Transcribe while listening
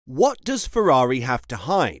What does Ferrari have to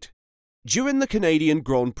hide? During the Canadian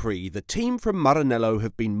Grand Prix, the team from Maranello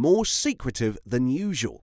have been more secretive than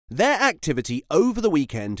usual. Their activity over the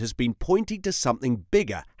weekend has been pointing to something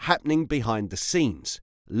bigger happening behind the scenes.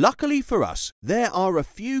 Luckily for us, there are a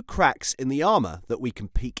few cracks in the armour that we can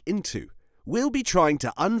peek into. We'll be trying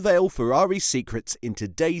to unveil Ferrari's secrets in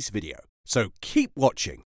today's video, so keep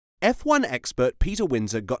watching. F1 expert Peter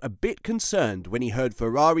Windsor got a bit concerned when he heard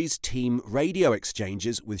Ferrari's team radio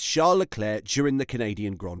exchanges with Charles Leclerc during the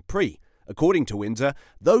Canadian Grand Prix. According to Windsor,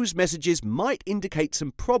 those messages might indicate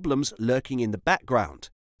some problems lurking in the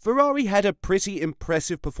background. Ferrari had a pretty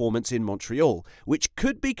impressive performance in Montreal, which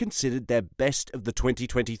could be considered their best of the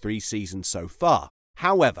 2023 season so far.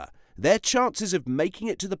 However, their chances of making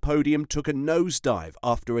it to the podium took a nosedive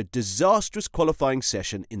after a disastrous qualifying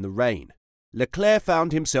session in the rain. Leclerc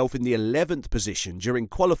found himself in the 11th position during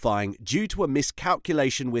qualifying due to a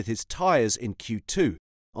miscalculation with his tyres in Q2.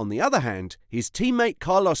 On the other hand, his teammate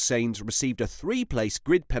Carlos Sainz received a 3-place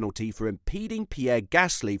grid penalty for impeding Pierre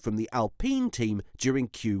Gasly from the Alpine team during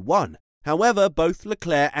Q1. However, both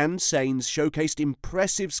Leclerc and Sainz showcased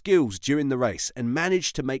impressive skills during the race and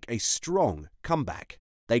managed to make a strong comeback.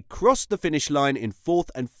 They crossed the finish line in 4th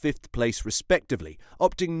and 5th place respectively,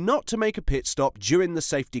 opting not to make a pit stop during the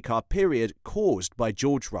safety car period caused by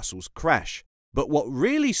George Russell's crash. But what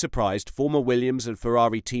really surprised former Williams and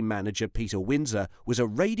Ferrari team manager Peter Windsor was a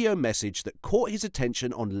radio message that caught his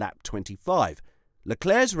attention on lap 25.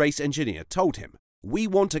 Leclerc's race engineer told him, "We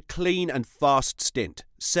want a clean and fast stint.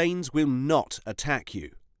 Sainz will not attack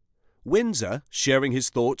you." Windsor, sharing his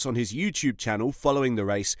thoughts on his YouTube channel following the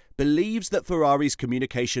race, believes that Ferrari's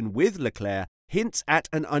communication with Leclerc hints at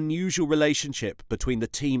an unusual relationship between the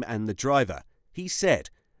team and the driver. He said,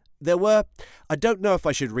 "There were, I don't know if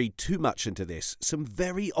I should read too much into this, some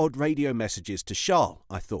very odd radio messages to Charles,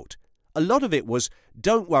 I thought. A lot of it was,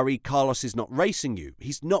 'Don't worry, Carlos is not racing you.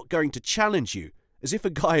 He's not going to challenge you,' as if a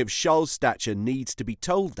guy of Charles' stature needs to be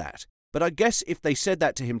told that. But I guess if they said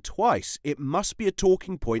that to him twice, it must be a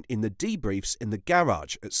talking point in the debriefs in the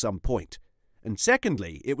garage at some point. And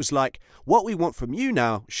secondly, it was like, 'What we want from you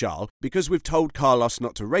now, Charles, because we've told Carlos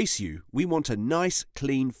not to race you, we want a nice,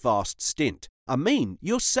 clean, fast stint.' I mean,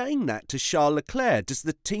 you're saying that to Charles Leclerc. Does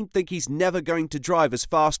the team think he's never going to drive as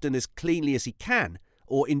fast and as cleanly as he can?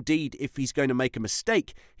 Or indeed, if he's going to make a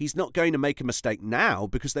mistake, he's not going to make a mistake now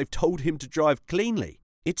because they've told him to drive cleanly?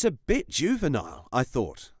 It's a bit juvenile, I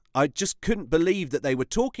thought. I just couldn't believe that they were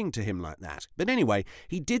talking to him like that. But anyway,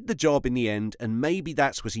 he did the job in the end, and maybe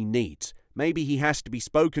that's what he needs. Maybe he has to be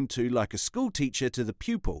spoken to like a school teacher to the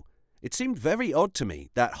pupil. It seemed very odd to me,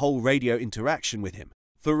 that whole radio interaction with him.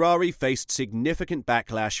 Ferrari faced significant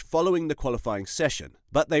backlash following the qualifying session,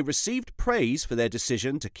 but they received praise for their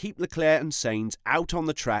decision to keep Leclerc and Sainz out on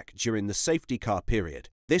the track during the safety car period.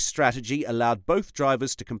 This strategy allowed both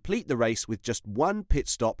drivers to complete the race with just one pit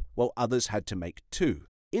stop, while others had to make 2.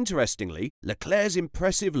 Interestingly, Leclerc's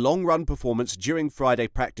impressive long-run performance during Friday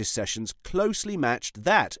practice sessions closely matched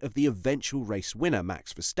that of the eventual race winner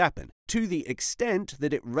Max Verstappen, to the extent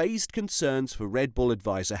that it raised concerns for Red Bull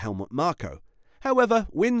advisor Helmut Marko. However,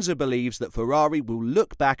 Windsor believes that Ferrari will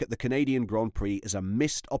look back at the Canadian Grand Prix as a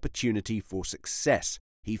missed opportunity for success.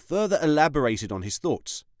 He further elaborated on his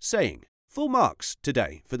thoughts, saying, "Full marks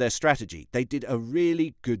today for their strategy. They did a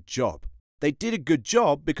really good job. They did a good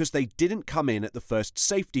job because they didn't come in at the first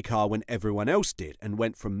safety car when everyone else did and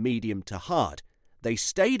went from medium to hard. They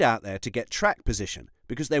stayed out there to get track position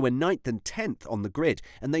because they were 9th and 10th on the grid,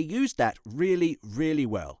 and they used that really, really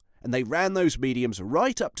well. And they ran those mediums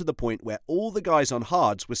right up to the point where all the guys on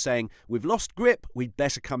hards were saying, 'We've lost grip, we'd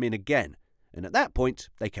better come in again.' And at that point,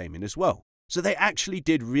 they came in as well. So they actually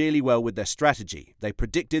did really well with their strategy. They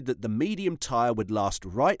predicted that the medium tyre would last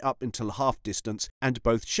right up until half distance, and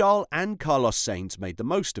both Charles and Carlos Sainz made the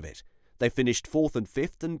most of it. They finished 4th and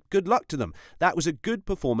 5th, and good luck to them. That was a good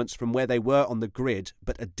performance from where they were on the grid,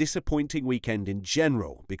 but a disappointing weekend in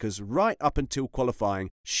general, because right up until qualifying,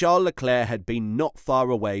 Charles Leclerc had been not far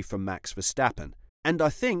away from Max Verstappen. And I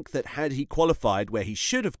think that had he qualified where he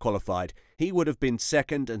should have qualified, he would have been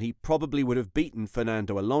second and he probably would have beaten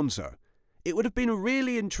Fernando Alonso. It would have been a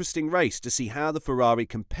really interesting race to see how the Ferrari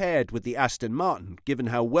compared with the Aston Martin, given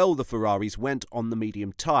how well the Ferraris went on the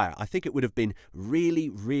medium tyre. I think it would have been really,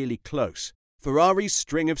 really close. Ferrari's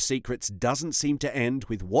string of secrets doesn't seem to end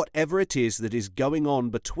with whatever it is that is going on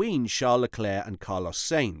between Charles Leclerc and Carlos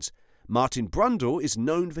Sainz. Martin Brundle is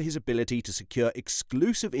known for his ability to secure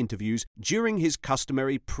exclusive interviews during his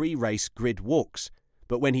customary pre-race grid walks.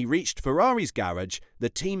 But when he reached Ferrari's garage, the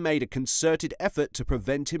team made a concerted effort to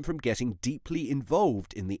prevent him from getting deeply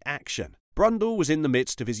involved in the action. Brundle was in the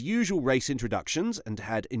midst of his usual race introductions and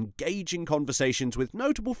had engaging conversations with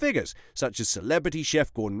notable figures such as celebrity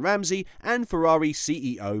chef Gordon Ramsay and Ferrari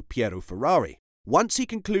CEO Piero Ferrari. Once he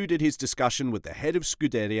concluded his discussion with the head of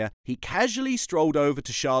Scuderia, he casually strolled over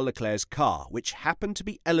to Charles Leclerc's car, which happened to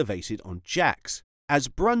be elevated on jacks. As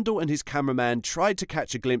Brundle and his cameraman tried to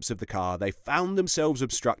catch a glimpse of the car, they found themselves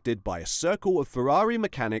obstructed by a circle of Ferrari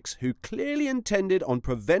mechanics who clearly intended on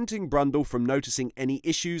preventing Brundle from noticing any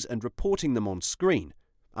issues and reporting them on screen.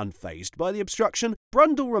 Unfazed by the obstruction,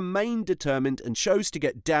 Brundle remained determined and chose to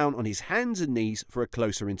get down on his hands and knees for a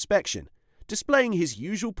closer inspection. Displaying his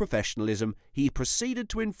usual professionalism, he proceeded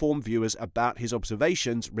to inform viewers about his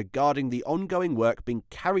observations regarding the ongoing work being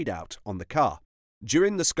carried out on the car.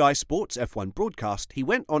 During the Sky Sports F1 broadcast, he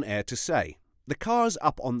went on air to say, "The car's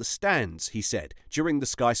up on the stands," he said, during the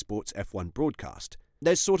Sky Sports F1 broadcast.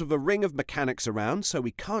 "There's sort of a ring of mechanics around, so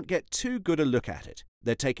we can't get too good a look at it.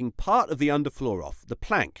 They're taking part of the underfloor off, the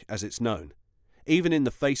plank as it's known." Even in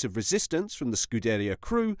the face of resistance from the Scuderia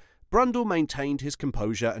crew, Brundle maintained his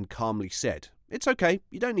composure and calmly said, "It's okay,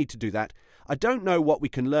 you don't need to do that. I don't know what we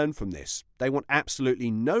can learn from this. They want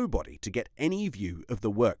absolutely nobody to get any view of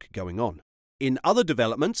the work going on." In other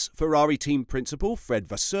developments, Ferrari team principal Fred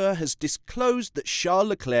Vasseur has disclosed that Charles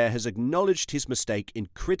Leclerc has acknowledged his mistake in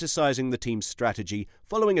criticising the team's strategy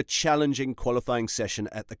following a challenging qualifying session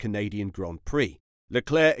at the Canadian Grand Prix.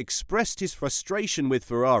 Leclerc expressed his frustration with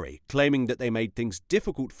Ferrari, claiming that they made things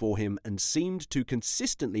difficult for him and seemed to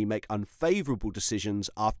consistently make unfavourable decisions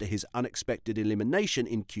after his unexpected elimination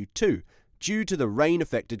in Q2 due to the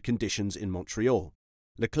rain-affected conditions in Montreal.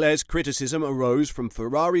 Leclerc's criticism arose from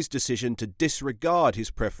Ferrari's decision to disregard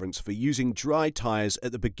his preference for using dry tyres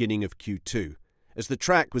at the beginning of Q2, as the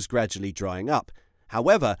track was gradually drying up.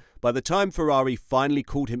 However, by the time Ferrari finally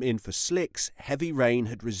called him in for slicks, heavy rain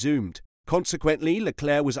had resumed. Consequently,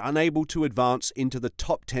 Leclerc was unable to advance into the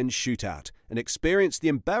top 10 shootout and experienced the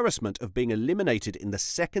embarrassment of being eliminated in the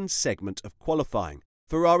second segment of qualifying.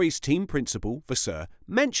 Ferrari's team principal, Vasseur,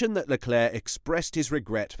 mentioned that Leclerc expressed his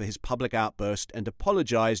regret for his public outburst and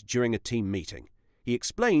apologised during a team meeting. He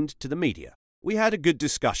explained to the media, "We had a good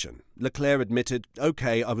discussion. Leclerc admitted,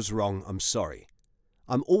 'Okay, I was wrong, I'm sorry.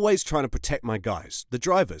 I'm always trying to protect my guys, the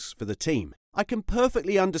drivers, for the team. I can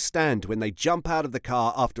perfectly understand when they jump out of the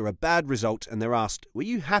car after a bad result and they're asked, "Were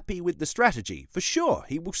you happy with the strategy?" For sure,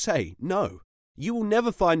 he will say, "No." You will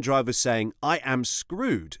never find drivers saying, "I am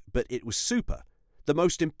screwed, but it was super." The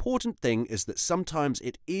most important thing is that sometimes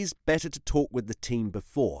it is better to talk with the team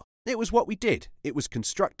before. It was what we did. It was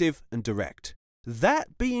constructive and direct.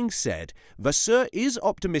 That being said, Vasseur is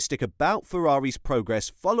optimistic about Ferrari's progress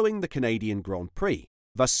following the Canadian Grand Prix.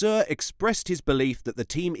 Vasseur expressed his belief that the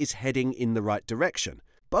team is heading in the right direction.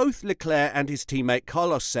 Both Leclerc and his teammate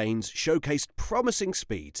Carlos Sainz showcased promising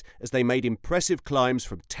speeds as they made impressive climbs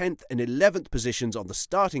from 10th and 11th positions on the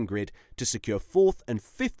starting grid to secure 4th and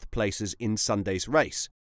 5th places in Sunday's race.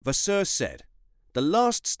 Vasseur said, "The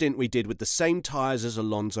last stint we did with the same tyres as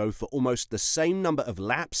Alonso for almost the same number of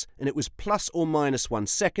laps, and it was plus or minus 1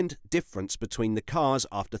 second difference between the cars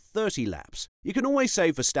after 30 laps. You can always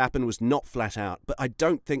say Verstappen was not flat out, but I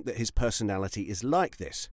don't think that his personality is like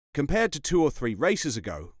this. Compared to 2 or 3 races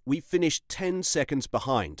ago, we finished 10 seconds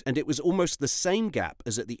behind, and it was almost the same gap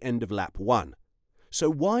as at the end of lap 1. So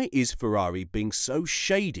why is Ferrari being so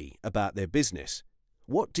shady about their business?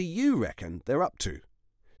 What do you reckon they're up to?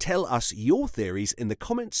 Tell us your theories in the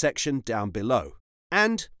comment section down below.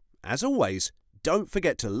 And, as always, don't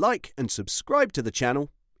forget to like and subscribe to the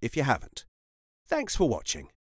channel if you haven't. Thanks for watching.